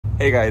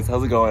Hey guys,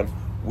 how's it going?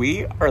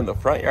 We are in the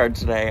front yard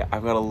today.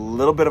 I've got a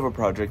little bit of a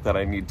project that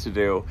I need to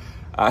do,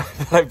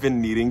 that I've been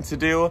needing to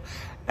do,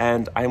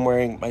 and I'm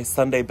wearing my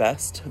Sunday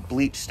best,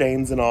 bleach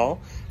stains and all,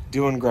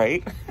 doing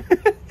great.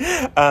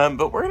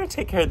 But we're gonna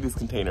take care of these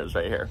containers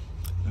right here.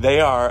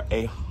 They are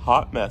a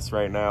hot mess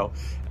right now,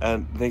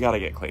 and they gotta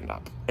get cleaned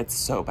up. It's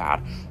so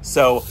bad.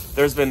 So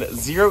there's been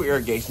zero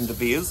irrigation to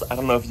these. I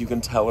don't know if you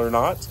can tell or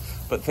not,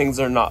 but things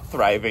are not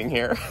thriving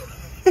here.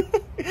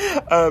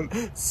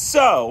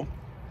 So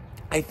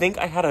I think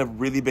I had a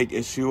really big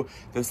issue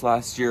this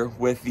last year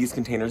with these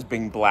containers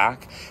being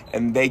black,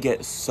 and they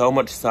get so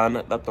much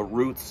sun that the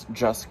roots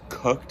just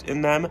cooked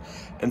in them.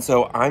 And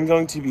so I'm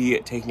going to be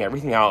taking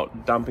everything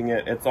out, dumping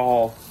it. It's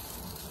all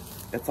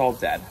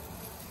dead.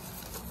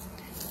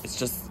 It's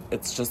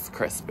just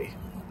crispy.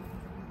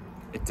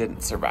 It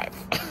didn't survive.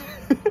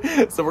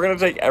 So we're gonna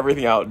take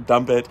everything out,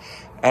 dump it,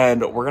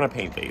 and we're gonna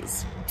paint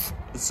these.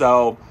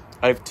 So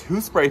I have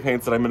two spray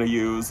paints that I'm gonna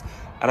use,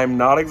 and I'm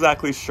not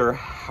exactly sure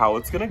how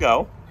it's gonna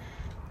go.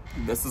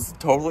 This is a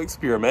total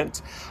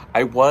experiment.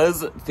 I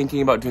was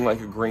thinking about doing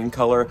like a green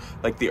color,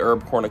 like the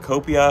herb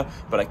cornucopia,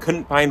 but I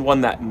couldn't find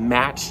one that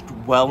matched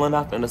well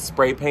enough in a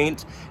spray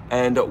paint.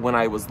 And when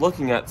I was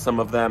looking at some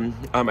of them,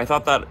 I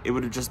thought that it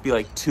would just be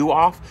like too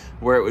off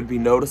where it would be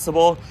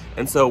noticeable.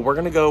 And so we're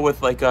gonna go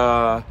with like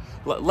a,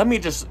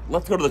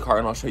 let's go to the car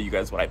and I'll show you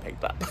guys what I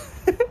picked up.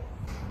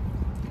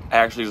 I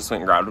actually just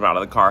went and grabbed them out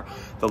of the car.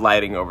 The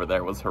lighting over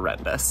there was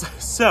horrendous.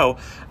 So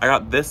I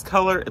got this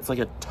color. It's like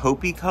a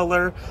taupey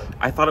color.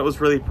 I thought it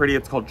was really pretty.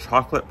 It's called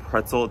Chocolate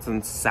Pretzel. It's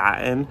in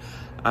satin.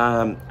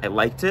 I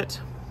liked it.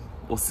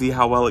 We'll see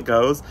how well it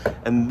goes.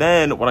 And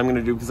then what I'm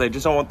gonna do, because I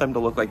just don't want them to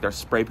look like they're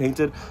spray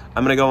painted,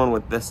 I'm gonna go in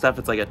with this stuff.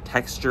 It's like a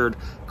textured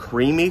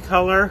creamy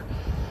color.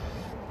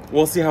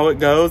 We'll see how it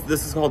goes.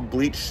 This is called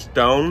Bleach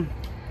Stone.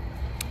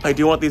 I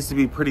do want these to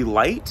be pretty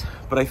light,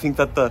 but I think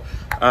that the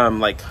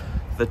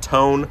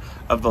tone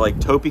of the like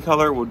taupey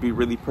color would be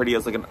really pretty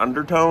as like an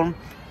undertone.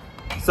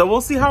 So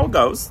we'll see how it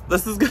goes.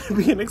 This is gonna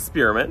be an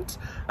experiment.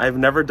 I've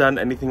never done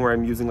anything where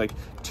I'm using like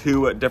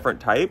two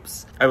different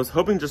types. I was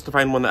hoping just to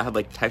find one that had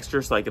like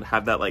texture so I could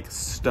have that like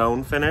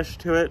stone finish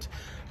to it,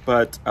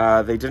 but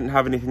they didn't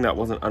have anything that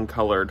wasn't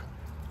uncolored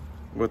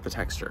with the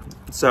texture.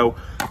 So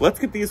let's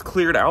get these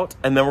cleared out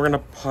and then we're gonna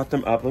pot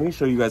them up. Let me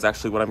show you guys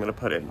actually what I'm gonna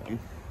put in them.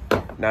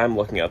 Now I'm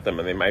looking at them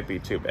and they might be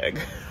too big.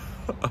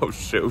 Oh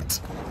shoot.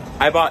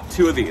 I bought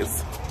two of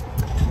these.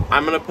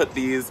 I'm gonna put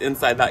these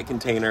inside that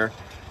container.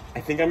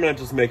 I think I'm gonna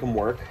just make them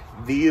work.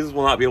 These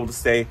will not be able to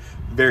stay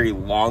very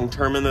long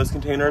term in those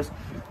containers.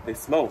 They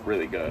smell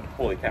really good.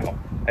 Holy cow.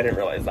 I didn't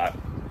realize that.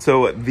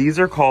 So these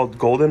are called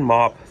Golden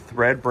Mop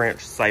Thread Branch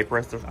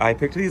Cypress. I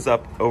picked these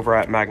up over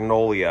at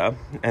Magnolia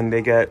and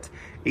they get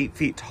 8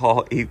 feet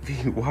tall, 8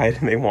 feet wide,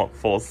 and they want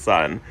full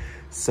sun.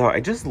 So I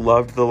just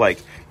loved the like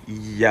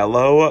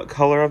yellow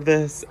color of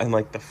this and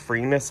like the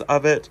freeness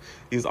of it.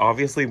 These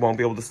obviously won't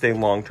be able to stay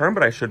long term,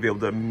 but I should be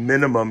able to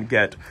minimum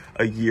get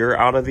a year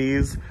out of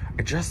these.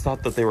 I just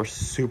thought that they were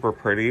super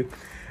pretty,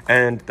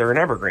 and they're an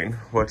evergreen,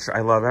 which I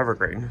love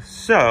evergreen.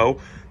 So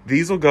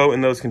these will go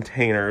in those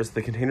containers.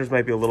 The containers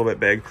might be a little bit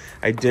big.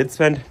 I did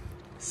spend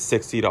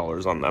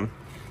 $60 on them.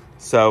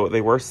 So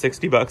they were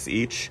 60 bucks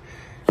each.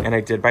 And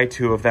I did buy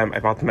two of them. I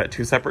bought them at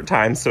two separate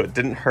times, so it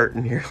didn't hurt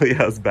nearly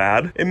as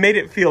bad. It made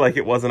it feel like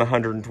it wasn't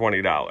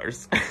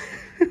 $120.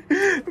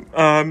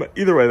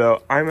 Either way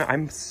though,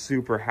 I'm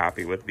super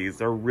happy with these.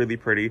 They're really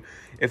pretty.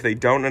 If they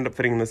don't end up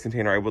fitting in this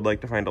container, I would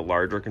like to find a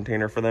larger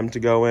container for them to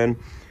go in.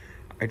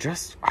 I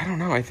don't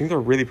know. I think they're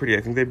really pretty.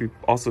 I think they'd be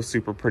also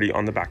super pretty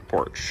on the back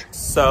porch.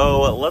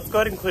 So let's go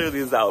ahead and clear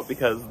these out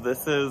because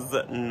this is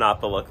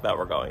not the look that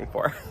we're going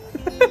for.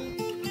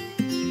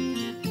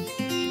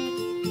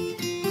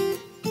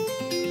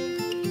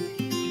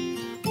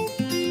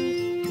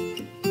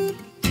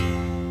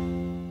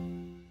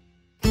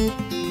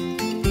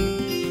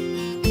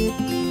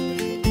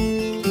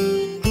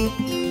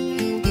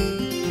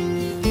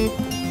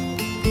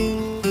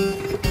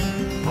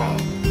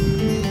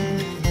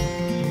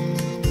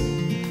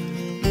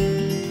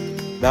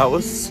 That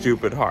was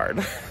stupid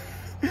hard.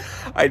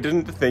 I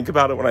didn't think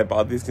about it when I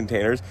bought these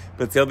containers,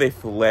 but see how they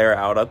flare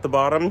out at the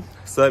bottom?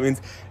 So that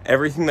means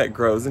everything that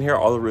grows in here,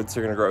 all the roots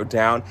are gonna grow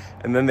down,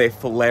 and then they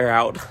flare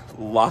out,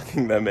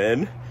 locking them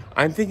in.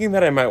 I'm thinking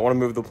that I might wanna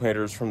move the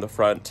planters from the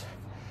front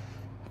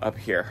up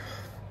here.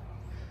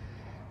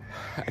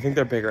 I think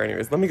they're bigger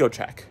anyways. Let me go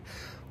check.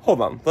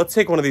 Hold on, let's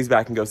take one of these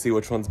back and go see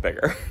which one's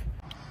bigger.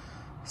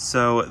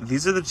 So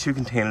these are the two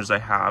containers I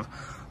have.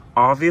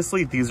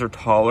 Obviously these are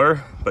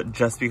taller, but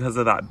just because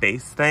of that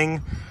base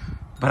thing.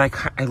 But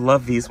I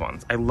love these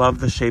ones. I love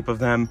the shape of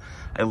them.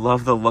 I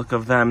love the look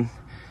of them.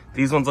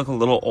 These ones look a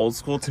little old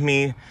school to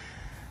me,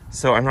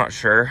 so I'm not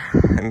sure.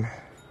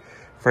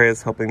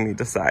 Freya's helping me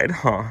decide,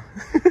 huh?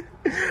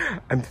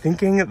 I'm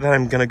thinking that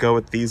I'm gonna go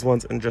with these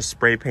ones and just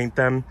spray paint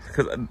them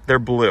because they're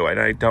blue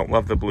and I don't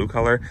love the blue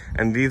color.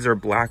 And these are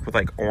black with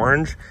like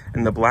orange,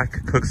 and the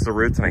black cooks the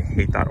roots and I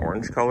hate that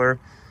orange color.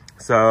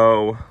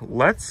 So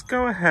let's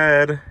go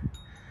ahead.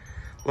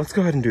 let's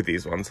go ahead and do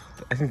these ones.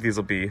 I think these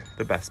will be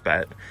the best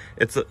bet.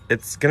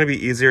 It's gonna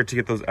be easier to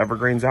get those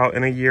evergreens out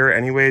in a year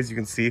anyways. You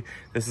can see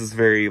this is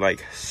very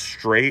like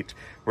straight,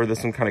 where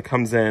this one kind of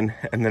comes in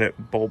and then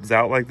it bulbs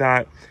out like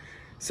that.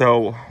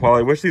 So while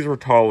I wish these were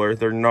taller,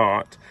 they're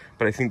not,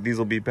 but I think these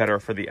will be better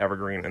for the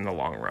evergreen in the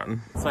long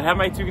run. So I have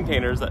my 2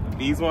 containers.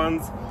 These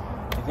ones,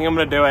 I think I'm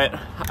gonna do it.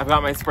 I've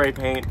got my spray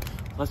paint.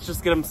 Let's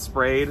just get them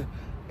sprayed.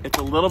 It's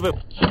a little bit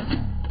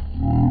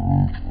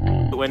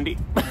windy.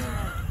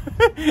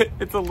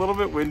 It's a little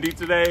bit windy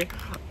today.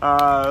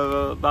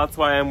 That's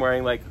why I'm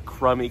wearing like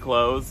crummy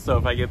clothes. So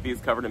if I get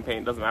these covered in paint,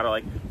 it doesn't matter.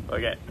 Like,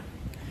 okay,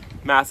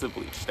 massive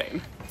bleach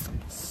stain.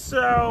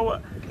 So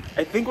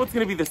I think what's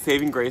gonna be the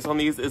saving grace on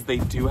these is they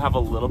do have a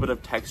little bit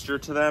of texture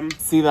to them.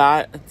 See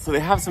that? So they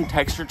have some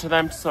texture to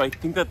them. So I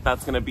think that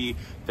that's gonna be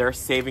their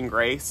saving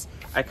grace.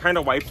 I kind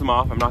of wiped them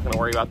off. I'm not gonna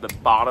worry about the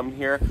bottom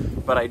here,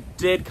 but I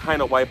did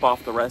kind of wipe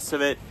off the rest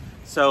of it.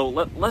 So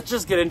let's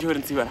just get into it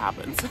and see what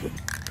happens.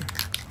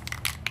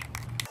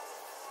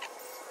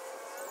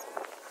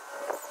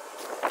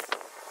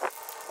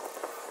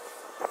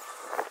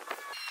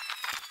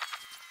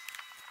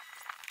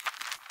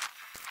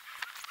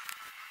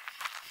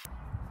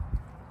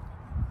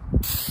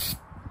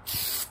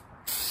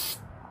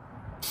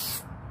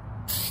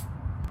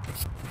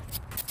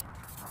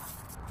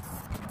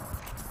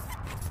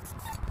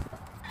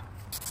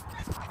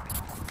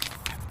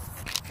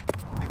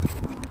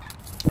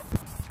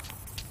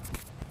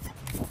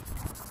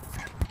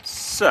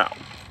 So,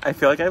 I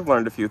feel like I've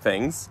learned a few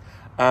things.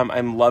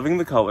 I'm loving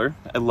the color.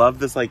 I love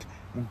this like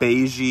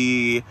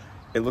beigey,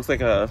 it looks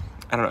like a,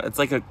 I don't know, it's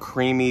like a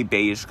creamy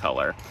beige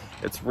color.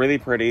 It's really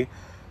pretty.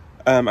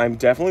 I'm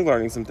definitely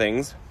learning some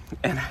things.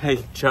 And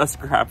I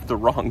just grabbed the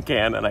wrong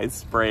can and I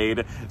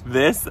sprayed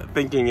this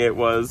thinking it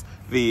was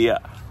the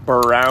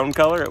brown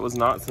color. It was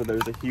not, so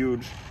there's a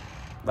huge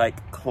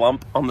like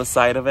clump on the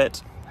side of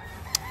it.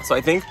 So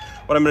I think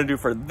what I'm gonna do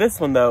for this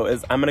one though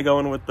is I'm gonna go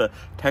in with the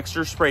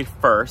texture spray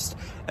first,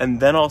 and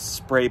then I'll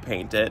spray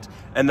paint it,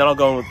 and then I'll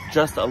go in with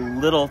just a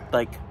little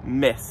like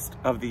mist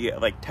of the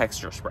like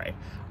texture spray.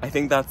 I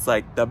think that's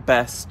like the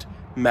best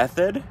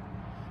method,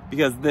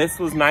 because this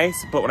was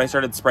nice, but when I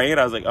started spraying it,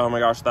 I was like, oh my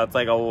gosh, that's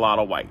like a lot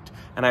of white.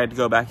 And I had to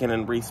go back in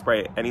and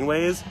respray it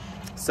anyways.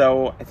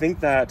 So I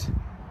think that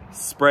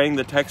spraying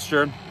the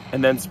texture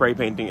and then spray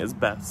painting is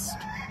best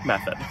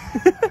method.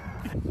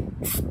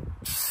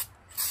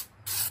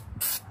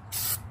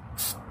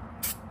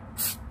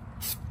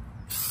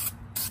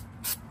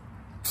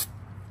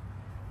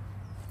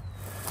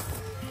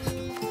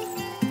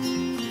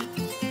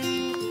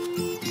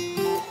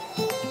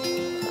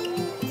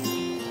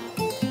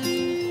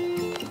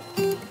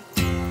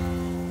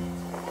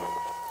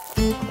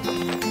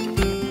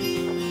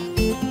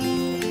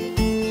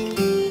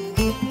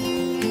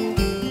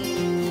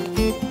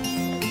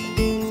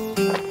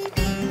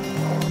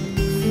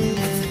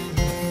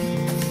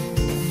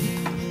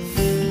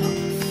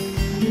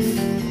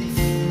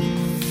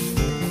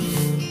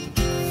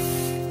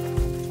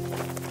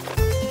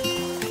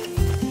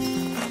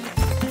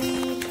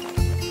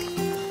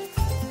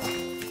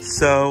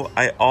 So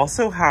I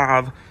also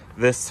have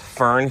this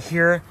fern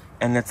here,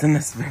 and it's in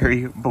this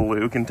very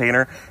blue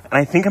container. And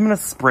I think I'm gonna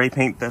spray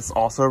paint this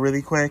also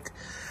really quick,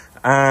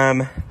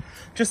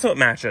 just so it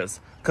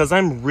matches, because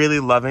I'm really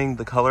loving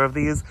the color of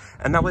these,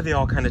 and that way they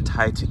all kind of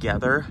tie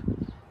together.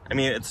 I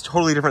mean, it's a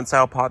totally different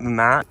style pot than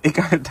that. It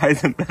kind of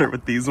ties in better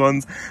with these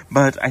ones,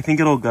 but I think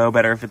it'll go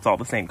better if it's all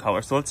the same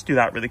color. So let's do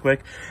that really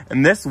quick.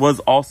 And this was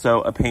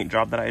also a paint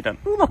job that I had done.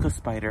 Ooh, look, a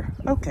spider.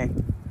 Okay,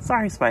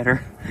 sorry,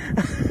 spider.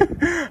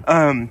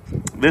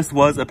 This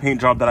was a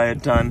paint job that I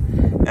had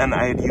done, and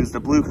I had used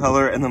a blue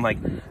color, and then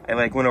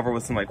I went over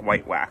with some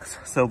white wax.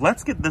 So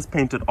let's get this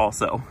painted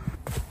also.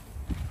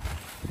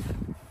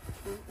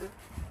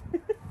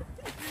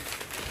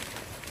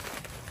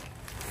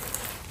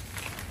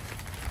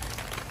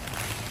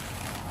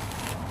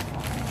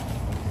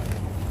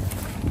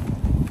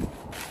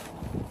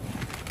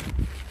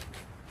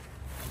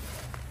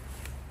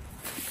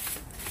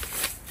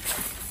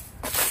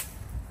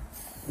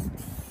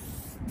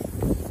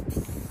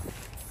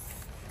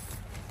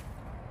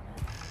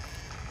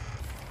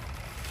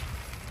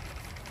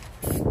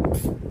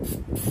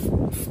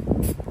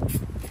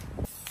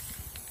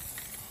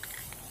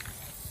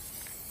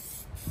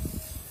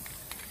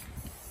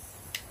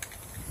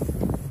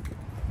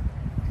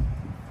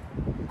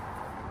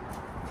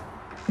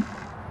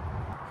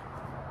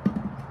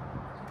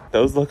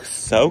 Those look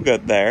so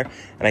good there,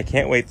 and I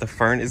can't wait. The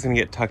fern is gonna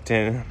get tucked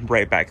in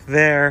right back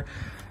there.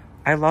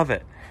 I love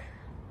it.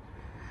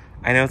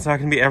 I know it's not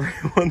gonna be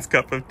everyone's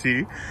cup of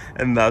tea,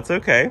 and that's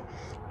okay.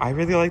 I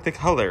really like the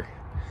color.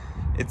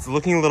 It's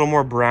looking a little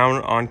more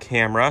brown on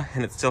camera,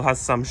 and it still has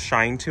some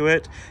shine to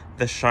it.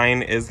 The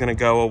shine is gonna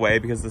go away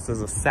because this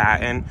is a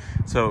satin,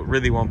 so it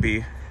really won't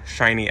be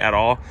shiny at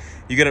all.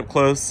 You get up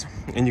close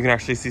and you can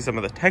actually see some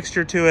of the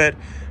texture to it,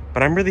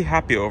 but I'm really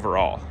happy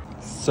overall.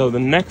 So the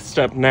next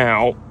step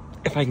now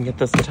if I can get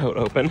this tote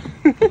open,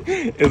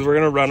 is we're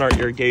gonna run our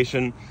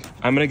irrigation.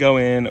 I'm gonna go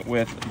in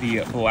with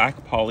the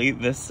black poly.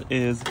 This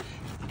is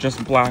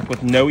just black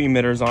with no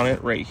emitters on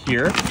it right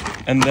here.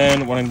 And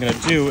then what I'm gonna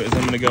do is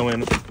I'm gonna go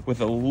in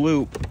with a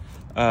loop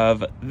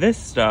of this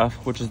stuff,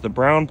 which is the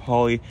brown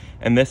poly,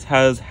 and this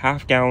has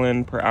 1/2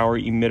 gallon per hour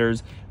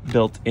emitters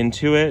built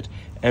into it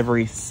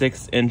every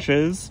 6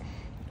 inches.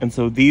 And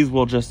so these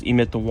will just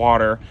emit the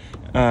water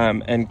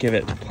and give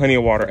it plenty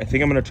of water. I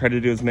think I'm gonna try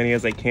to do as many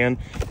as I can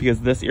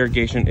because this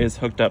irrigation is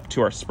hooked up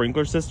to our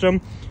sprinkler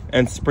system,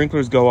 and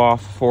sprinklers go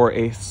off for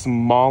a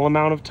small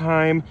amount of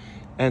time.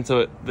 And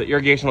so the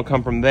irrigation will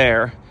come from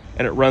there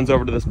and it runs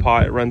over to this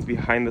pot, it runs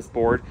behind this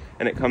board,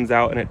 and it comes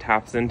out and it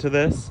taps into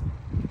this.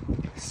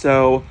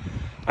 So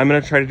I'm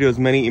gonna try to do as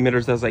many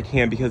emitters as I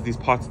can because these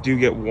pots do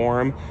get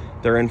warm.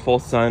 They're in full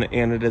sun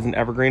and it is an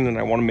evergreen, and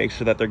I wanna make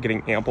sure that they're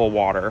getting ample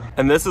water.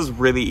 And this is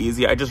really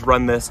easy. I just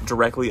run this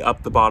directly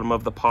up the bottom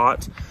of the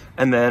pot,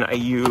 and then I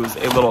use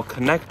a little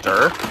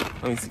connector.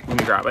 Let me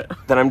grab it.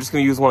 Then I'm just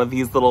gonna use one of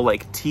these little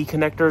like T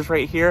connectors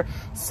right here.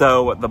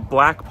 So the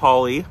black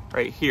poly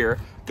right here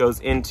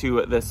goes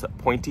into this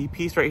pointy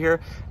piece right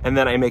here, and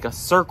then I make a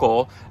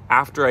circle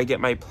after I get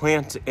my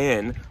plant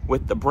in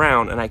with the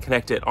brown, and I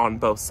connect it on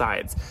both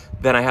sides.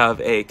 Then I have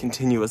a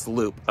continuous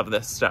loop of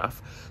this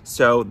stuff.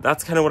 So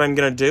that's kind of what I'm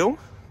gonna do.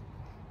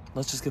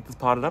 Let's just get this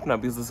potted up now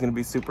because this is gonna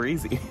be super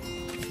easy.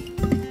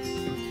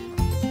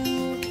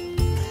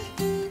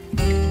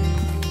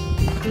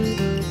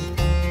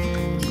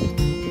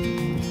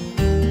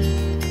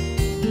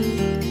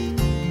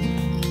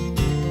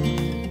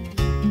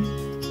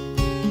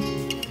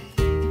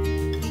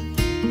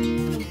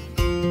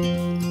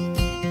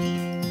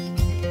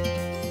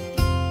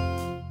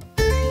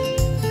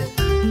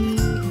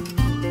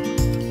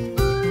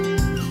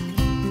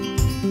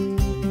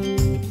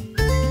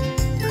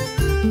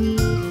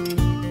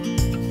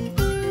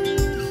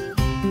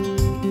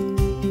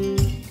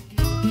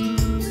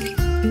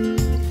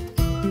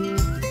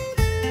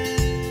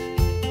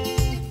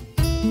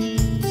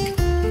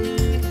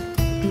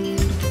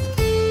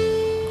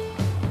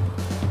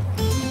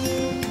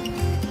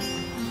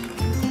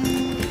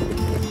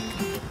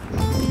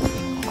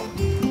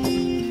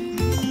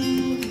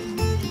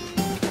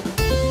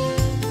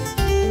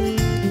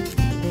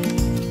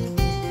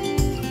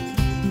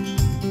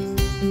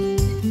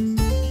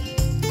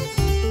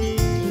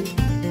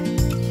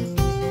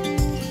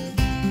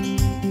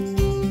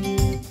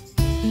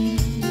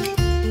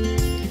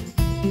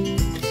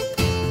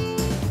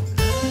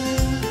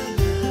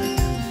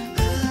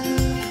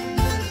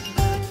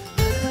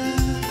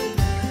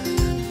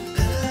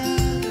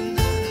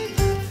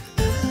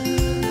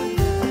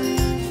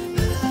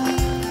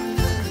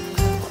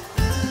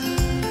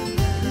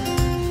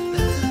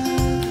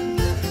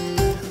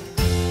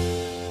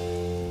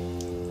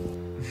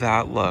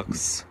 That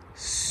looks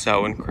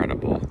so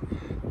incredible.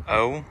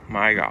 Oh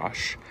my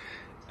gosh,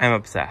 I'm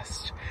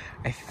obsessed.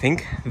 I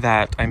think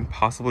that I'm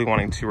possibly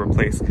wanting to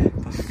replace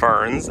the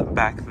ferns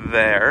back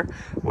there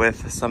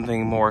with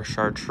something more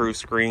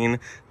chartreuse green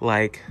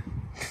like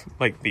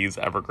these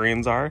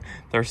evergreens are.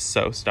 They're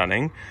so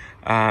stunning.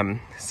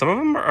 Some of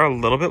them are a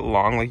little bit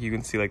long, like you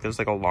can see, like there's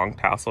like a long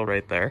tassel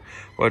right there,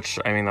 which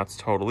I mean, that's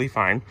totally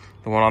fine.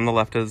 The one on the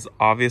left is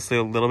obviously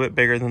a little bit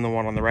bigger than the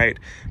one on the right,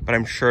 but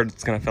I'm sure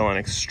it's gonna fill in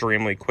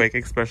extremely quick,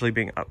 especially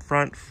being up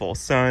front, full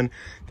sun.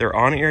 They're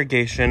on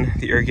irrigation.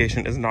 The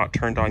irrigation is not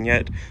turned on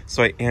yet,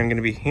 so I am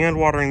gonna be hand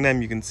watering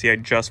them. You can see I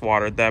just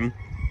watered them.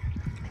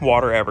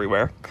 Water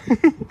everywhere.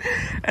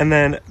 And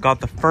then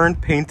got the fern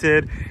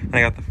painted, and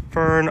I got the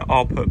fern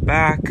all put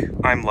back.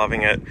 I'm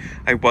loving it.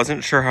 I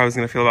wasn't sure how I was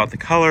gonna feel about the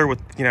color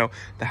with, you know,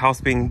 the house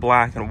being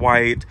black and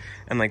white,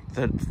 and like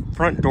the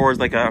front door is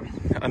like a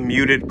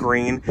muted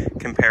green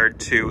compared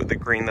to the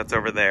green that's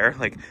over there.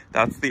 Like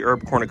that's the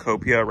herb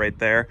cornucopia right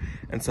there.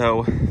 And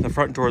so the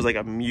front door is like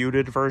a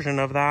muted version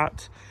of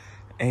that.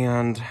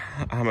 And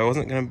I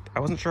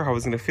wasn't sure how I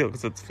was gonna feel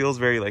because it feels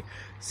very like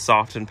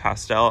soft and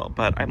pastel,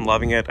 but I'm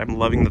loving it. I'm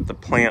loving that the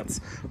plants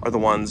are the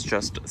ones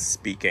just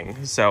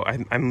speaking. So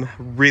I'm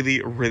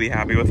really, really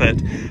happy with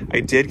it.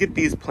 I did get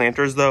these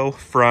planters though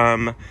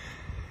from,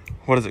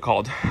 what is it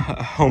called?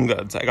 Home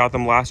Goods. I got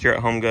them last year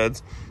at Home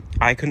Goods.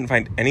 I couldn't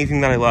find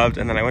anything that I loved,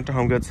 and then I went to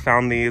Home Goods,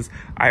 found these.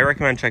 I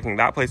recommend checking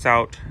that place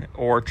out,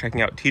 or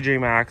checking out TJ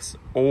Maxx,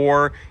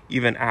 or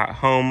even At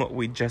Home.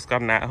 We just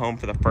got an At Home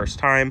for the first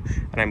time,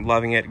 and I'm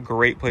loving it.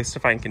 Great place to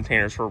find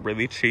containers for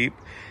really cheap,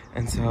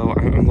 and so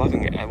I'm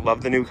loving it. I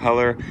love the new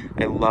color.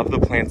 I love the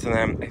plants in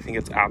them. I think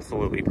it's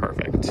absolutely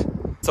perfect.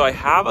 So I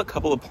have a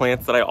couple of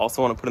plants that I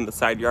also want to put in the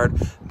side yard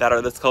that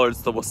are this color.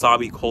 It's the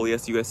Wasabi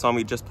Coleus. You guys saw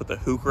me just put the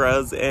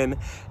heucheras in,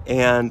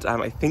 and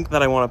I think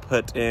that I want to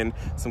put in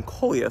some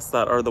Coleus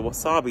that are the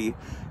Wasabi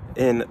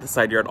in the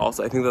side yard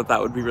also. I think that that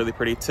would be really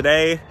pretty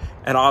today,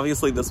 and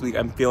obviously this week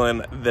I'm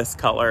feeling this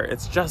color.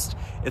 It's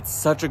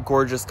such a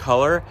gorgeous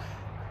color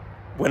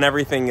when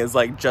everything is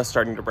like just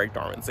starting to break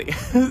dormancy.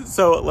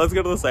 So let's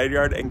go to the side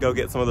yard and go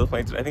get some of those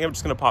planted. I think I'm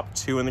just gonna pop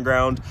 2 in the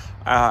ground.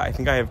 I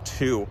think I have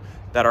 2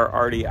 that are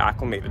already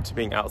acclimated to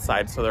being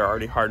outside, so they're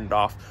already hardened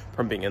off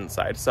from being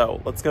inside.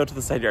 So let's go to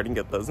the side yard and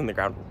get those in the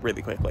ground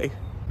really quickly.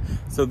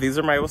 So these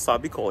are my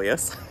wasabi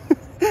coleus.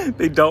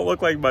 They don't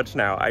look like much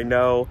now. I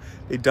know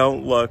they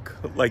don't look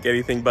like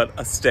anything but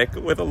a stick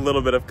with a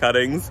little bit of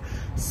cuttings.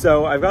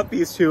 So I've got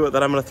these two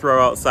that I'm gonna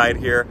throw outside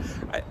here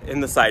in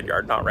the side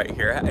yard, not right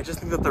here. I just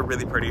think that they're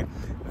really pretty.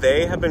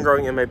 They have been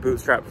growing in my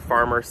Bootstrap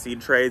Farmer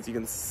seed trays. You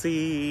can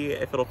see,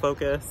 if it'll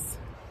focus,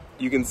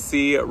 you can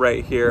see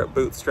right here,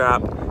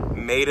 Bootstrap,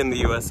 made in the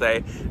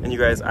USA. And you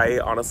guys, I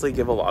honestly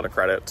give a lot of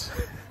credit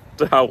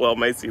to how well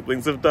my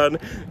seedlings have done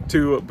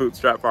to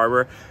Bootstrap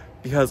Farmer,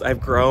 because I've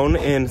grown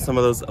in some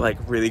of those like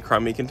really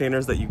crummy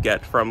containers that you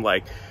get from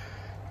like,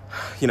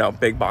 you know,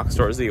 big box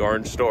stores, the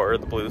orange store,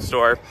 the blue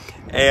store.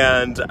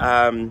 And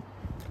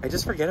I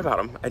just forget about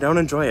them. I don't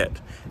enjoy it.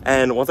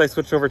 And once I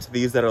switched over to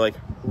these that are like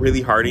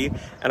really hardy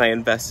and I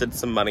invested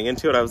some money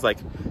into it, I was like,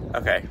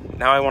 okay,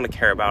 now I want to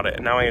care about it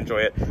and now I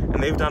enjoy it.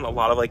 And they've done a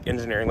lot of like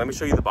engineering. Let me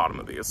show you the bottom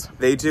of these.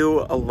 They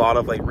do a lot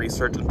of like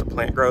research into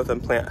plant growth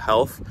and plant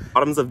health.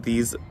 Bottoms of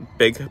these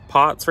big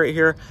pots right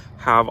here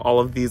have all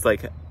of these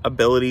like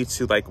ability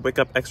to like wick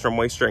up extra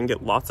moisture and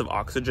get lots of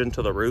oxygen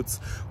to the roots,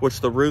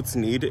 which the roots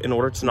need in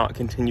order to not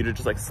continue to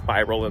just like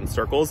spiral in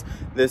circles.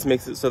 This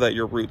makes it so that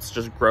your roots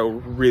just grow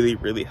really,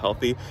 really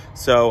healthy.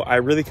 So I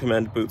really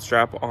commend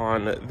Bootstrap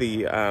on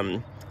the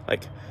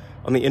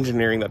on the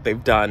engineering that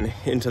they've done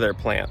into their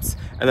plants.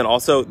 And then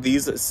also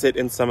these sit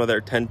in some of their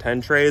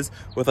 10-10 trays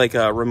with like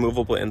a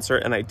removable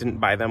insert, and I didn't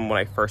buy them when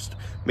I first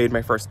made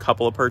my first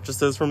couple of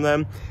purchases from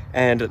them,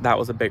 and that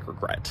was a big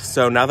regret.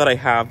 So now that I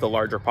have the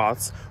larger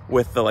pots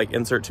with the like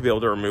insert to be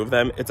able to remove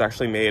them, it's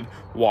actually made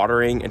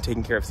watering and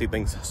taking care of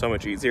seedlings so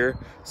much easier.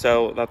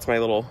 So that's my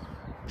little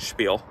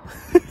spiel.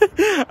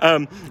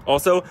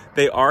 Also,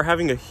 they are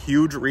having a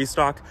huge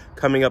restock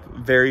coming up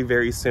very,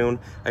 very soon.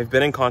 I've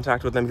been in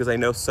contact with them because I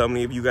know so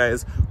many of you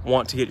guys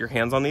want to get your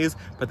hands on these,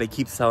 but they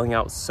keep selling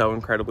out so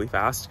incredibly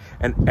fast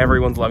and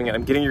everyone's loving it.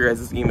 I'm getting your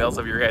guys' emails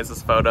of your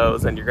guys'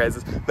 photos and your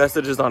guys'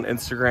 messages on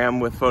Instagram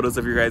with photos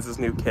of your guys'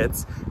 new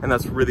kits, and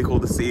that's really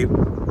cool to see.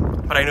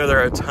 But I know there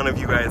are a ton of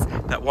you guys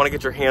that want to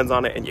get your hands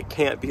on it and you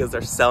can't because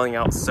they're selling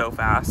out so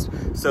fast.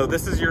 So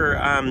this is your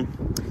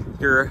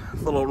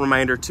little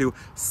reminder to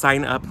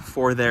sign up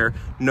for their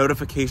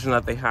notification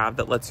that they have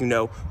that lets you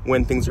know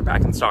when things are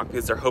back in stock,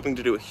 because they're hoping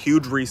to do a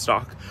huge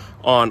restock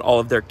on all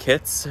of their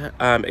kits,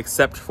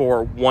 except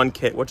for one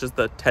kit, which is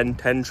the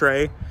 10-10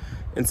 tray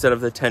instead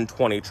of the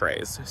 10-20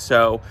 trays.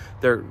 So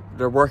they're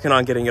working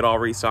on getting it all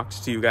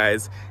restocked to you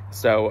guys.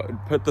 So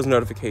put those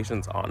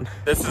notifications on.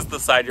 This is the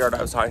side yard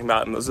I was talking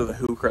about, and those are the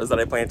heucheras that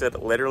I planted,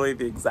 literally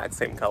the exact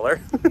same color.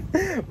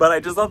 But I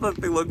just thought that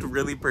they looked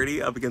really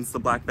pretty up against the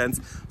black fence.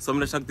 So I'm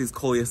gonna tuck these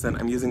coleus in.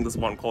 I'm using this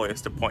one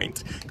coleus to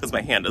point because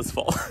my hand is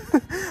full.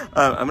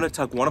 I'm gonna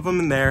tuck one of them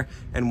in there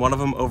and one of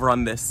them over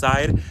on this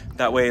side.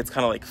 That way it's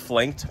kind of like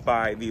flanked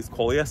by these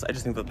coleus. I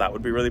just think that that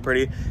would be really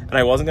pretty. And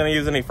I wasn't gonna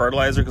use any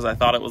fertilizer because I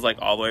thought it was like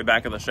all the way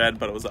back in the shed,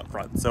 but it was up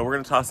front. So we're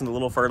gonna toss in a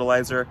little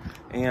fertilizer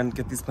and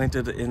get these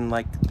planted in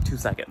like 2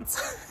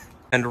 seconds.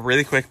 And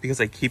really quick, because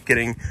I keep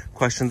getting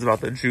questions about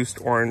the juiced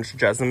orange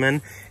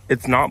jessamine,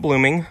 it's not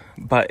blooming,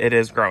 but it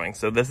is growing.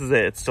 So this is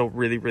it. It's still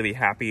really, really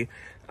happy.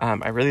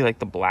 I really like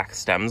the black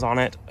stems on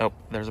it. Oh,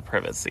 there's a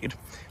privet seed.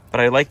 But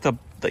I like the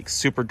like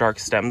super dark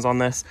stems on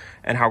this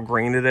and how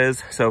green it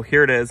is. So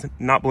here it is,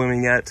 not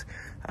blooming yet.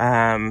 But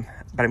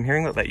I'm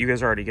hearing that you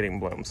guys are already getting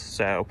blooms.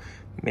 So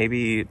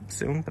maybe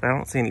soon, but I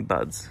don't see any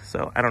buds.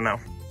 So I don't know.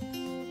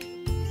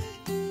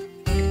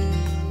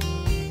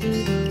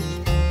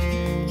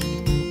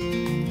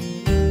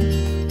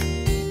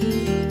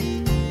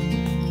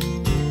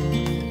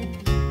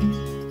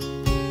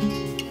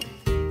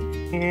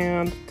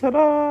 And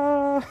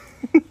ta-da!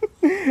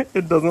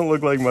 It doesn't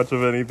look like much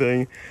of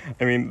anything.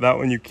 I mean, that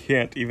one you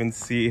can't even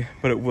see,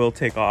 but it will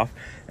take off.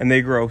 And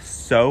they grow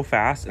so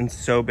fast and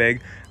so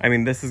big. I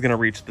mean, this is gonna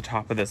reach the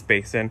top of this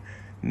basin,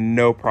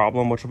 no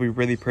problem, which will be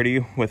really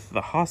pretty with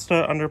the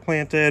hosta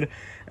underplanted.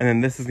 And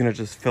then this is gonna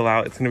just fill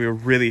out. It's gonna be a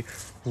really,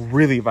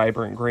 really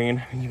vibrant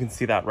green. You can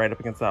see that right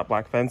up against that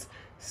black fence.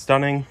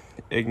 Stunning.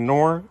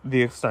 Ignore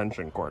the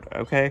extension cord,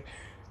 okay?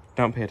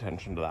 Don't pay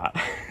attention to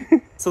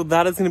that. So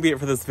that is going to be it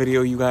for this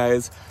video, you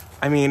guys.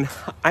 I mean,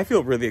 I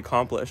feel really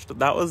accomplished.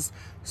 That was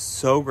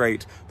so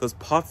great. Those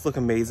pots look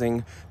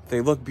amazing.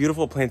 They look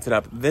beautiful planted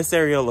up. This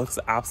area looks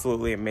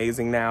absolutely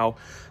amazing now.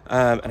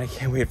 And I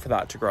can't wait for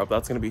that to grow up.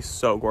 That's going to be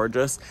so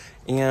gorgeous.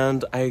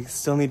 And I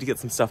still need to get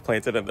some stuff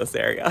planted in this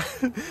area.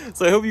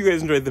 So I hope you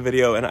guys enjoyed the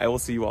video, and I will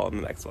see you all in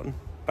the next one.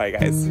 Bye,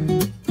 guys.